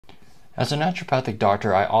As a naturopathic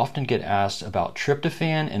doctor, I often get asked about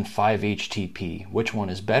tryptophan and 5-HTP. Which one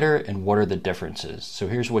is better and what are the differences? So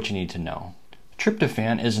here's what you need to know.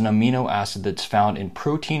 Tryptophan is an amino acid that's found in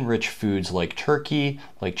protein-rich foods like turkey,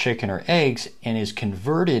 like chicken or eggs, and is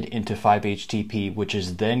converted into 5-HTP, which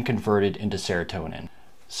is then converted into serotonin.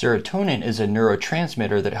 Serotonin is a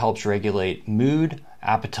neurotransmitter that helps regulate mood,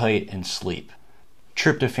 appetite, and sleep.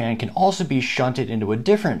 Tryptophan can also be shunted into a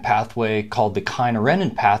different pathway called the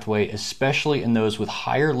kynurenin pathway, especially in those with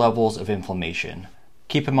higher levels of inflammation.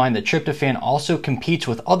 Keep in mind that tryptophan also competes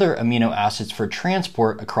with other amino acids for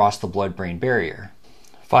transport across the blood-brain barrier.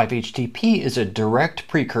 5-HTP is a direct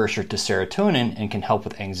precursor to serotonin and can help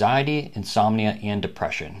with anxiety, insomnia, and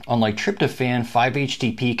depression. Unlike tryptophan,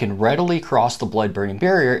 5-HTP can readily cross the blood-brain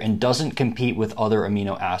barrier and doesn't compete with other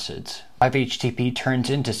amino acids. 5-HTP turns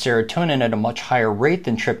into serotonin at a much higher rate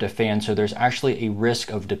than tryptophan, so there's actually a risk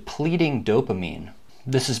of depleting dopamine.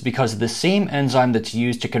 This is because the same enzyme that's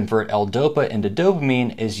used to convert L-dopa into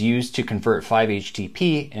dopamine is used to convert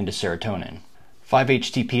 5-HTP into serotonin.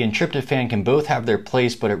 5-HTP and tryptophan can both have their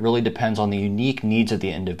place, but it really depends on the unique needs of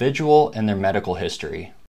the individual and their medical history.